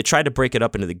 So they tried to break it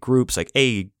up into the groups, like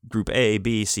group A,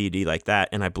 B, C, D, like that.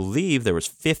 And I believe there was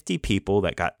 50 people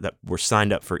that were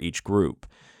signed up for each group.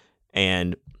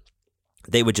 And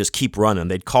they would just keep running.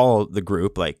 They'd call the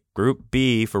group, like, Group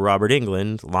B for Robert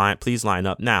Englund, please line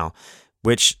up now,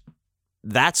 which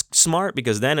that's smart,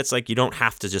 because then it's like you don't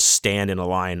have to just stand in a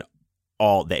line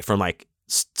all day from like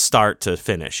start to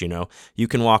finish, You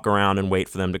can walk around and wait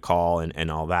for them to call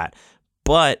and all that.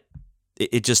 But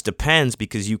it just depends,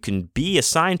 because you can be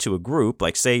assigned to a group,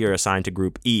 like say you're assigned to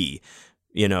Group E,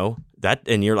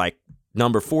 and you're like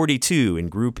number 42 in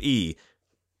Group E.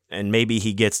 And maybe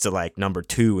he gets to like number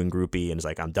 2 in Group E and is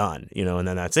like, I'm done, and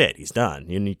then that's it. He's done.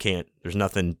 You can't, there's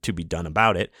nothing to be done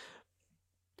about it.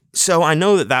 So I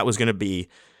know that was going to be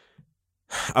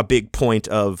a big point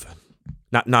of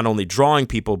not only drawing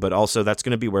people, but also that's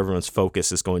going to be where everyone's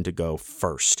focus is going to go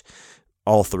first,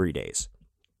 all 3 days.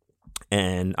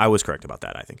 And I was correct about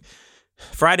that, I think.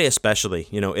 Friday especially,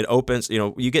 it opens,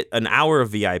 you get an hour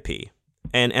of VIP.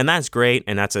 And that's great,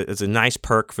 and it's a nice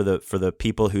perk for the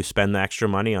people who spend the extra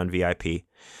money on VIP.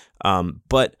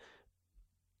 But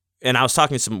I was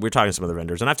talking to we were talking to some other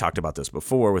vendors, and I've talked about this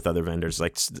before with other vendors.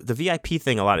 Like the VIP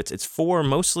thing, a lot. It's for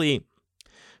mostly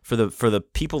for the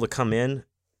people to come in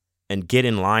and get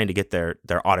in line to get their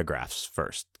autographs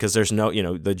first, because there's no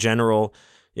the general.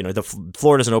 The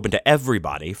floor doesn't open to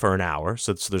everybody for an hour,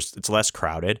 so it's less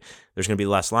crowded. There's going to be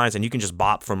less lines, and you can just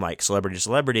bop from like celebrity to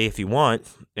celebrity if you want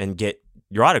and get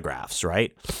your autographs,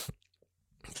 right?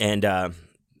 And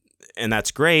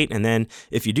that's great. And then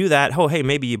if you do that,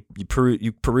 maybe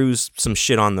you peruse some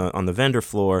shit on the vendor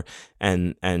floor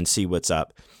and see what's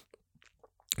up.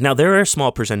 Now there are a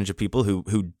small percentage of people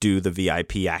who do the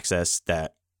VIP access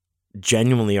that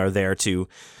genuinely are there to,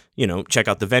 check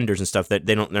out the vendors and stuff, that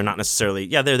they're not necessarily,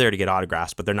 they're there to get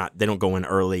autographs, but they don't go in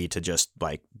early to just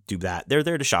like do that. They're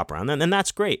there to shop around, and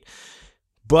that's great.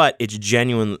 But it's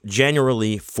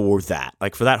generally for that.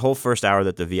 Like for that whole first hour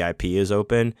that the VIP is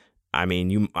open, I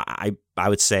mean, I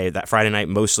would say that Friday night,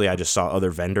 mostly I just saw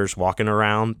other vendors walking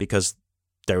around because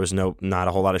there was not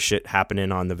a whole lot of shit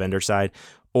happening on the vendor side,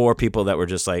 or people that were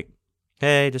just like,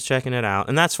 hey, just checking it out.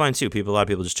 And that's fine too. A lot of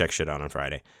people just check shit out on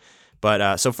Friday.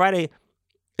 But so Friday,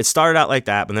 it started out like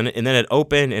that, but then it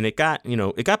opened and it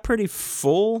got pretty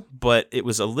full, but it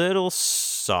was a little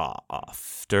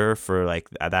softer for like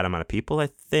that amount of people. I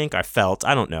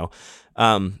don't know.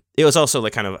 It was also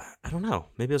like kind of, I don't know,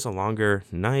 maybe it was a longer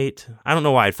night. I don't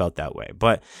know why I felt that way,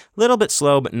 but a little bit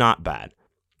slow, but not bad.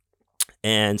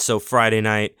 And so Friday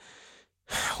night,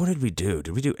 what did we do?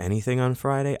 Did we do anything on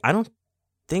Friday? I don't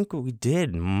think we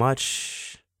did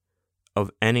much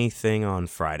of anything on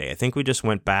Friday. I think we just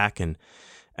went back and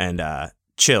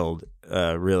chilled,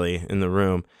 really, in the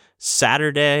room.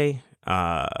 Saturday,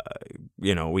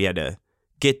 we had to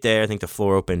get there. I think the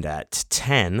floor opened at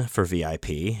 10 for VIP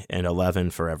and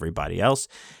 11 for everybody else.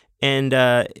 And,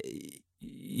 and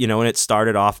it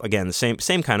started off, again, the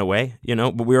same kind of way,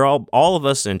 but we were all of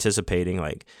us anticipating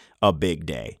like a big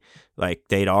day. Like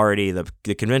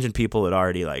the convention people had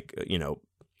already like,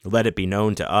 let it be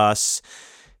known to us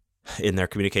in their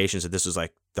communications that this was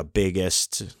like the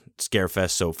biggest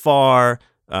Scarefest so far.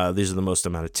 These are the most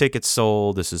amount of tickets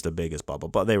sold. This is the biggest blah, blah,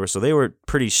 blah. They were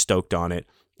pretty stoked on it.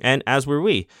 And as were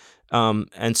we.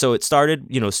 And so it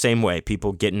started, same way,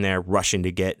 people getting there, rushing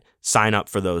to sign up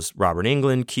for those Robert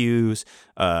Englund queues,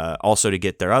 also to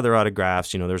get their other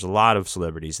autographs. There's a lot of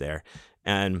celebrities there.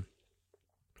 And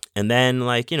then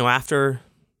like, after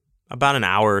about an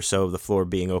hour or so of the floor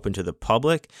being open to the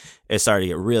public, it started to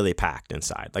get really packed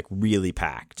inside, like really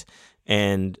packed.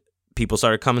 And people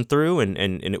started coming through, and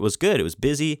it was good. It was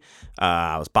busy.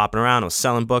 I was bopping around. I was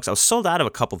selling books. I was sold out of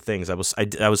a couple things. I was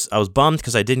bummed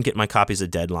because I didn't get my copies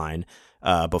of Deadline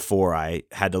before I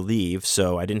had to leave,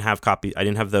 so I didn't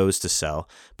have those to sell.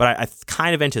 But I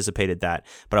kind of anticipated that.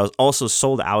 But I was also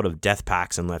sold out of Death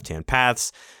Packs and Left Hand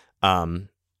Paths.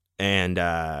 And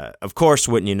of course,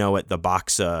 wouldn't you know it, the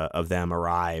box of them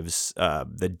arrives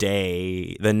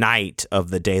the night of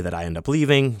the day that I end up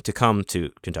leaving to come to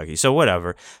Kentucky. So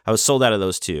whatever, I was sold out of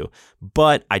those too.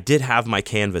 But I did have my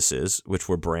canvases, which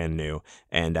were brand new,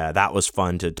 and that was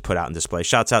fun to put out and display.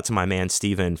 Shouts out to my man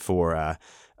Steven for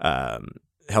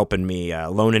helping me,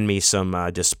 loaning me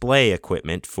some display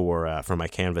equipment for my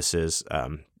canvases. I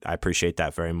appreciate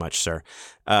that very much, sir.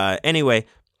 Anyway.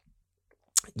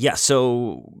 Yeah,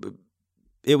 so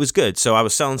it was good. So I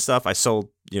was selling stuff. I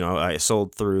sold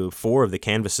through 4 of the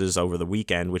canvases over the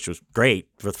weekend, which was great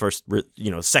for the first,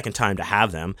 second time to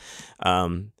have them.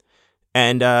 It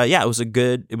was a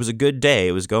good day.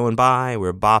 It was going by. We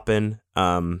were bopping.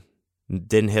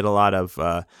 Didn't hit a lot of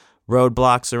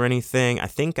roadblocks or anything. I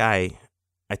did I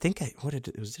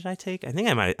take? I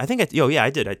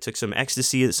did. I took some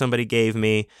ecstasy that somebody gave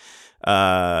me,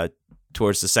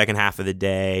 towards the second half of the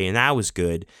day, and that was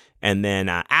good. And then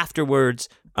afterwards,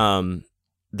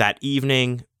 that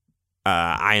evening,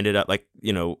 I ended up like,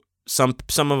 some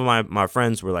of my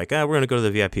friends were like, we're gonna go to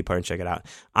the VIP party and check it out.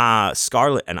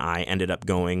 Scarlett and I ended up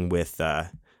going with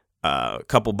a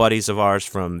couple buddies of ours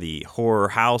from the Horror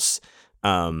House,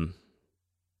 Vinny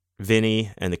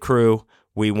and the crew.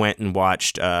 We went and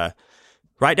watched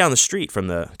right down the street from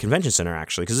the convention center,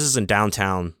 actually, because this is in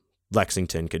downtown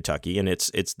Lexington, Kentucky, and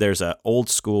there's a old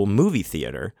school movie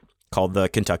theater called the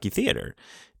Kentucky Theater,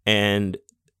 and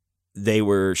they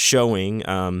were showing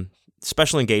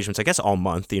special engagements, I guess all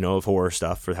month, of horror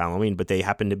stuff for Halloween, but they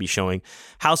happened to be showing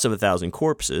House of a Thousand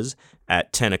Corpses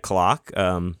at 10 o'clock.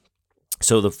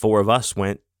 So the 4 of us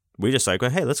went. We just like,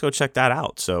 hey, let's go check that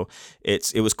out. So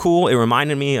it was cool. It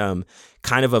reminded me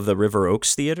kind of the River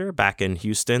Oaks Theater back in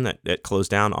Houston that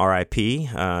closed down, R.I.P.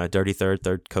 Dirty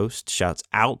Third Coast, shouts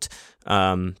out.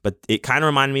 But it kind of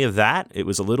reminded me of that. It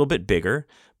was a little bit bigger,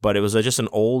 but it was just an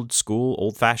old school,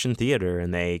 old-fashioned theater,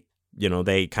 and they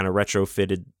kind of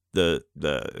retrofitted the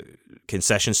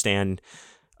concession stand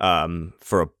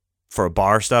for a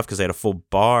bar stuff, because they had a full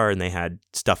bar and they had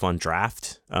stuff on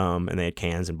draft, and they had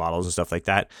cans and bottles and stuff like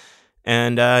that.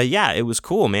 And it was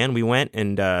cool, man. We went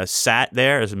and sat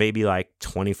there. There's maybe like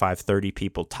 25, 30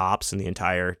 people tops in the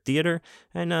entire theater,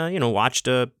 and watched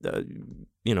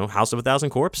House of a Thousand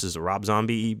Corpses, a Rob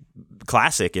Zombie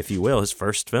classic, if you will, his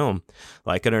first film,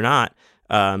 like it or not.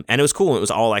 And it was cool. It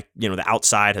was all like, the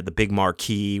outside had the big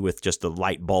marquee with just the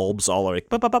light bulbs all like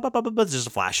just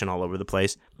flashing all over the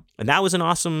place. And that was an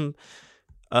awesome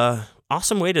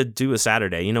awesome way to do a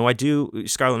Saturday.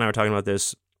 Scarlett and I were talking about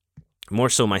this, more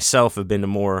so myself have been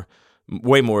to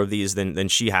way more of these than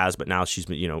she has, but now she's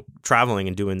been, traveling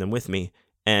and doing them with me.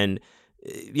 And,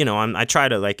 I try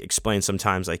to like explain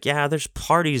sometimes like, yeah, there's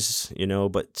parties,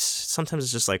 but sometimes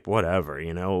it's just like, whatever,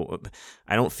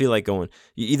 I don't feel like going,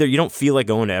 either you don't feel like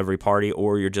going to every party,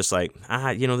 or you're just like,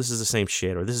 this is the same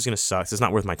shit, or this is going to suck. It's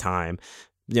not worth my time.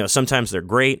 Sometimes they're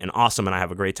great and awesome and I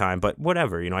have a great time, but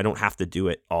whatever, I don't have to do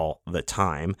it all the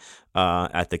time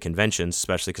at the conventions,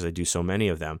 especially because I do so many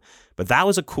of them. But that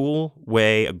was a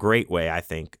great way, I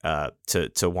think,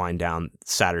 to wind down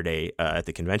Saturday at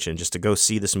the convention, just to go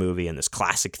see this movie in this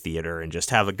classic theater and just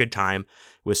have a good time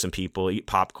with some people, eat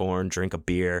popcorn, drink a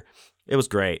beer. It was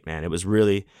great, man. It was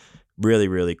really, really,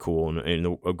 really cool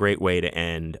and a great way to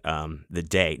end the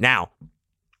day. Now,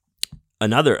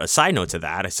 a side note to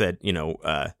that, I said,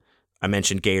 I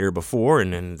mentioned Gator before,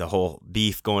 and then the whole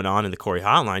beef going on in the Corey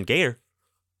Hotline. Gator,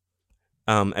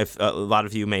 if a lot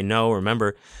of you may know or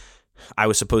remember, I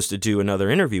was supposed to do another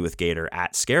interview with Gator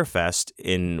at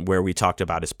Scarefest, where we talked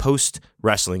about his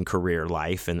post-wrestling career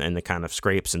life and the kind of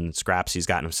scrapes and scraps he's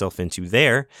gotten himself into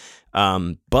there.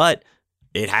 But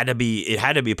it had to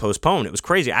be postponed. It was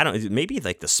crazy. Maybe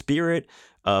like the spirit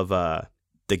of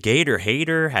the Gator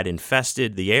hater had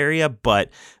infested the area, but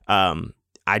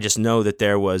I just know that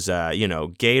there was,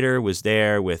 Gator was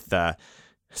there with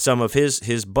some of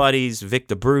his buddies. Vic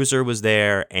the Bruiser was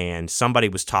there, and somebody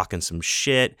was talking some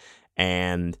shit,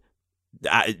 and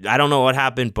I don't know what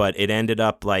happened, but it ended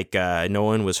up like no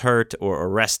one was hurt or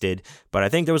arrested, but I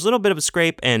think there was a little bit of a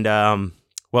scrape, and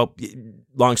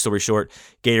long story short,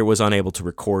 Gator was unable to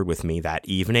record with me that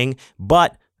evening,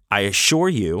 but I assure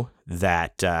you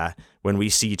that when we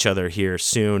see each other here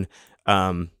soon,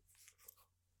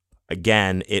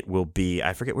 again, it will be,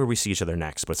 I forget where we see each other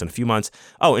next, but it's in a few months.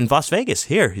 Oh, in Las Vegas.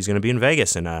 Here, he's going to be in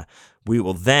Vegas, and we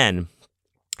will then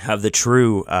have the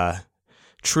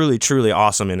truly, truly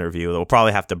awesome interview that we'll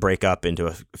probably have to break up into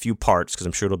a few parts because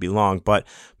I'm sure it'll be long, but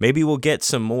maybe we'll get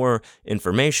some more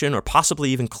information or possibly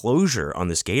even closure on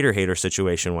this Gator hater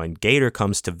situation when Gator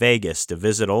comes to Vegas to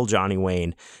visit old Johnny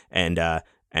Wayne and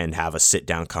have a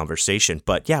sit-down conversation.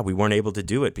 But yeah, we weren't able to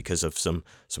do it because of some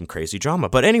crazy drama.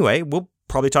 But anyway, we'll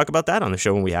probably talk about that on the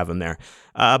show when we have him there.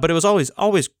 But it was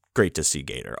always great to see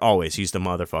Gator. Always. He's the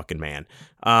motherfucking man.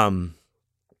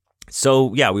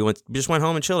 So yeah, we just went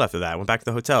home and chilled after that. Went back to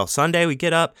the hotel. Sunday, we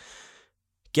get up,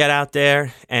 get out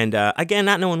there, and again,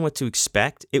 not knowing what to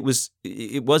expect. It was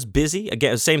busy.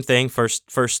 Again, same thing.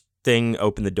 First thing,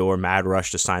 open the door, mad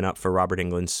rush to sign up for Robert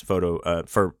Englund's photo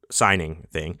for signing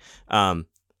thing.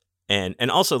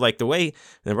 And also like the way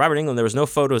in Robert Englund, there was no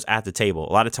photos at the table.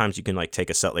 A lot of times you can like take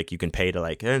a set, like you can pay to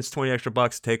like, it's 20 extra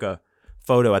bucks to take a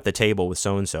photo at the table with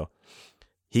so-and-so.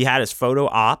 He had his photo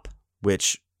op,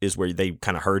 which is where they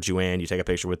kind of herd you in. You take a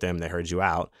picture with them, they herd you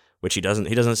out, which he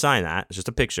doesn't sign that. It's just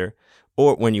a picture.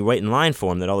 Or when you wait in line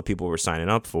for him that all the people were signing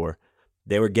up for,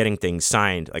 they were getting things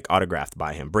signed, like autographed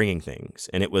by him, bringing things.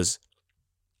 And it was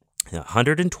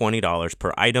 $120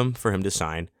 per item for him to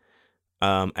sign.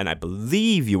 And I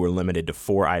believe you were limited to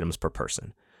 4 items per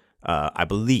person. I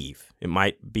believe it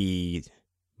might be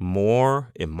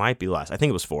more, it might be less. I think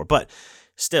it was 4, but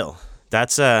still,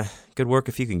 that's good work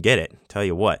if you can get it. Tell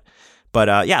you what. But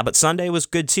but Sunday was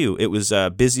good too. It was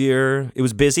busier. It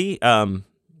was busy.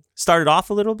 Started off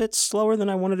a little bit slower than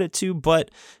I wanted it to, but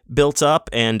built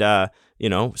up and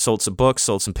sold some books,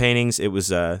 sold some paintings. It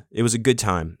was a good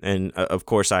time, and of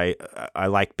course I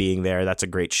like being there. That's a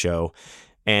great show.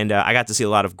 And I got to see a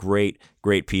lot of great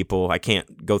people. I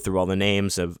can't go through all the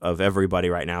names of everybody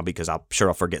right now because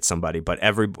I'll forget somebody. But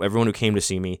everyone who came to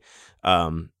see me,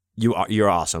 you're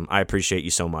awesome. I appreciate you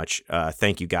so much.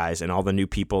 Thank you guys, and all the new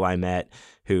people I met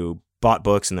who bought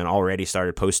books and then already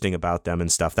started posting about them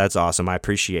and stuff. That's awesome. I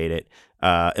appreciate it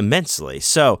immensely.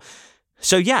 So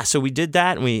we did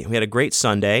that, and we had a great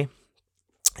Sunday,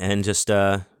 and just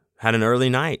had an early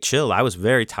night, chill. I was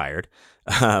very tired,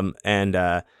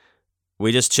 and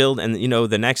we just chilled, and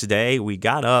the next day we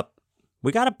got up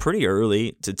pretty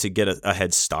early to get a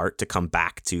head start to come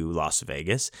back to Las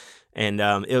Vegas, and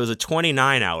it was a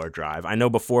 29-hour drive. I know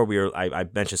before I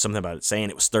mentioned something about it saying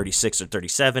it was 36 or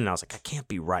 37, and I was like, I can't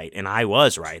be right, and I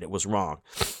was right. It was wrong.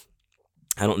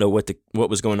 I don't know what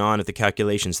was going on at the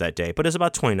calculations that day, but it was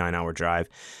about a 29-hour drive.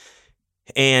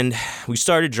 And we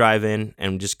started driving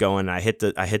and just going. I hit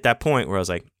that point where I was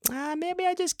like, maybe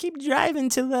I just keep driving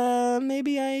till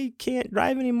maybe I can't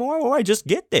drive anymore, or I just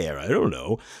get there. I don't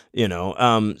know,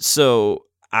 So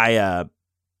I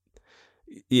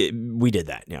we did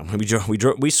that.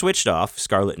 We switched off.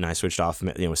 Scarlett and I switched off,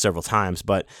 several times,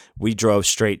 but we drove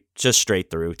straight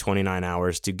through 29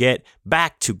 hours to get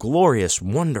back to glorious,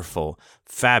 wonderful,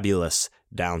 fabulous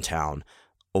downtown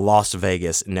Las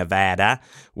Vegas, Nevada,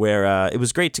 where it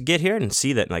was great to get here and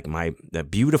see that like my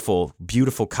beautiful,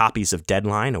 beautiful copies of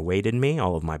Deadline awaited me,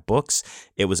 all of my books.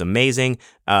 It was amazing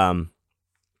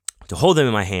to hold them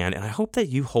in my hand, and I hope that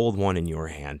you hold one in your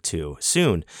hand too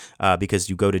soon, because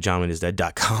you go to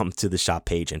johnwayneisdead.com to the shop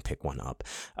page and pick one up.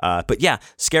 But yeah,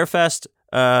 Scarefest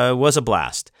was a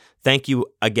blast. Thank you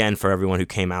again for everyone who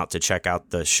came out to check out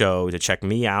the show, to check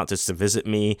me out, just to visit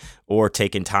me, or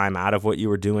taking time out of what you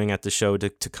were doing at the show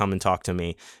to come and talk to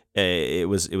me. It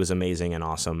was amazing and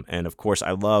awesome. And of course,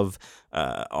 I love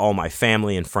all my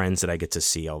family and friends that I get to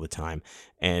see all the time.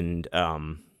 And I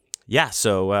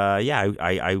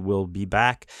will be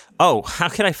back. Oh, how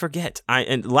could I forget?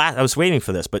 I was waiting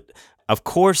for this, but of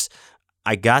course,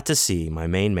 I got to see my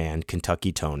main man,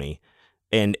 Kentucky Tony.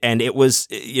 And it was,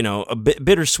 a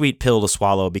bittersweet pill to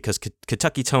swallow, because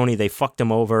Kentucky Tony, they fucked him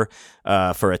over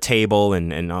for a table,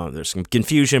 and there's some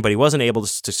confusion, but he wasn't able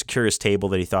to secure his table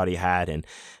that he thought he had, and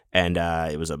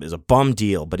it was a bum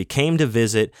deal. But he came to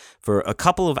visit for a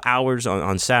couple of hours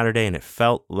on Saturday, and it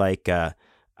felt like it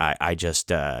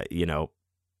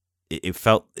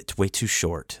felt it's way too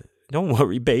short. Don't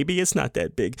worry, baby, it's not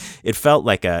that big. It felt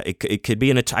like it could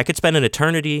be I could spend an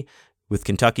eternity with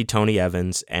Kentucky Tony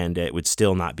Evans, and it would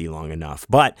still not be long enough.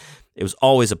 But it was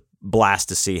always a blast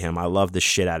to see him. I love the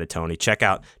shit out of Tony. Check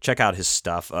out his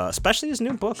stuff, especially his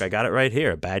new book. I got it right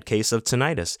here, A Bad Case of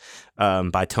Tinnitus,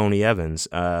 by Tony Evans,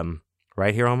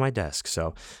 right here on my desk.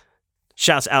 So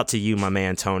shouts out to you, my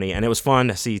man, Tony. And it was fun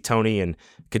to see Tony and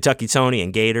Kentucky Tony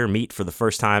and Gator meet for the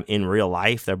first time in real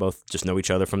life. They both just know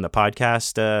each other from the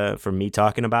podcast, from me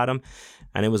talking about them.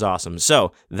 And it was awesome.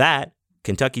 So that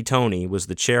Kentucky Tony was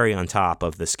the cherry on top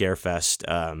of the Scarefest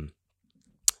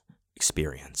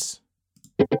experience.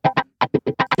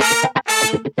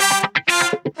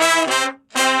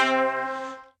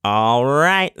 All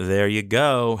right, there you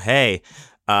go. Hey,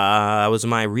 that was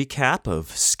my recap of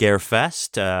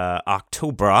Scarefest,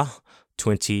 October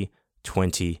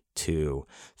 2022.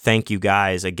 Thank you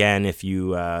guys again. If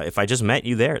I just met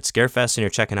you there at Scarefest and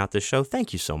you're checking out this show,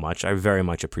 thank you so much. I very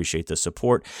much appreciate the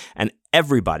support. And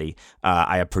everybody,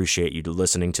 I appreciate you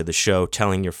listening to the show,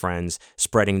 telling your friends,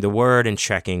 spreading the word, and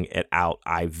checking it out.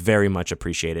 I very much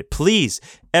appreciate it. Please,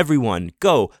 everyone,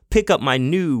 go pick up my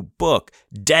new book,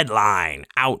 Deadline,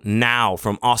 out now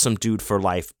from Awesome Dude for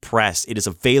Life Press. It is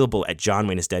available at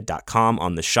johnwayneisdead.com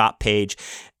on the shop page.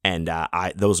 And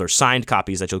those are signed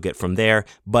copies that you'll get from there,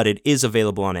 but it is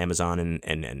available on Amazon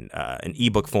and an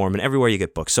ebook form and everywhere you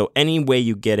get books. So any way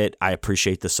you get it, I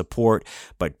appreciate the support.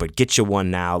 But get you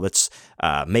one now. Let's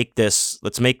make this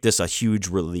a huge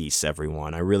release,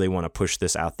 everyone. I really want to push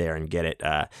this out there and get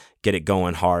it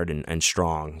going hard and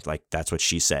strong. Like that's what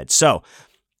she said. So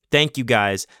thank you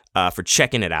guys for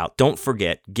checking it out. Don't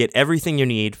forget, get everything you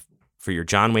need for your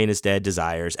John Wayne is Dead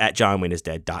desires at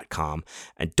johnwayneisdead.com.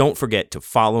 And don't forget to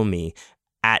follow me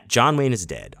at John Wayne is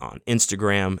Dead on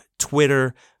Instagram,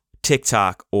 Twitter,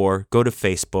 TikTok, or go to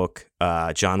Facebook,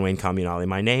 John Wayne Communale,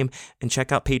 my name, and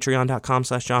check out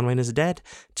patreon.com/John Wayne is Dead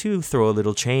to throw a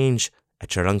little change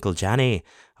at your Uncle Johnny.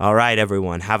 All right,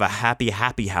 everyone, have a happy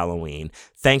Halloween.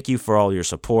 Thank you for all your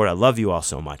support. I love you all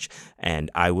so much,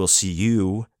 and I will see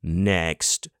you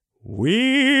next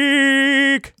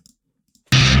week.